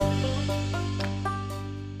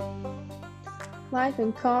Life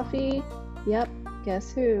and Coffee. Yep,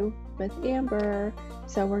 guess who? With Amber.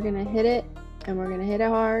 So we're going to hit it, and we're going to hit it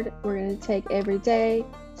hard. We're going to take every day,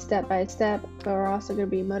 step by step, but we're also going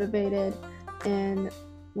to be motivated, and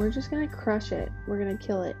we're just going to crush it. We're going to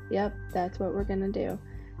kill it. Yep, that's what we're going to do.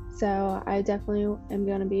 So I definitely am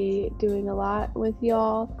going to be doing a lot with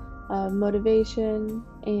y'all of motivation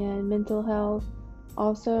and mental health,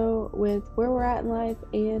 also with where we're at in life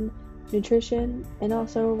and nutrition, and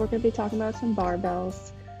also we're going to be talking about some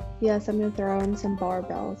barbells. Yes, I'm going to throw in some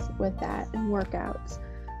barbells with that and workouts.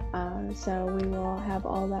 So we will have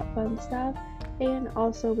all that fun stuff, and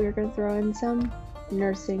also we're going to throw in some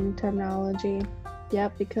nursing terminology.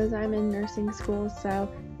 Yep, because I'm in nursing school, so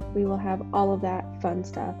we will have all of that fun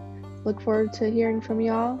stuff. Look forward to hearing from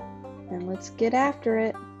y'all, and let's get after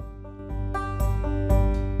it.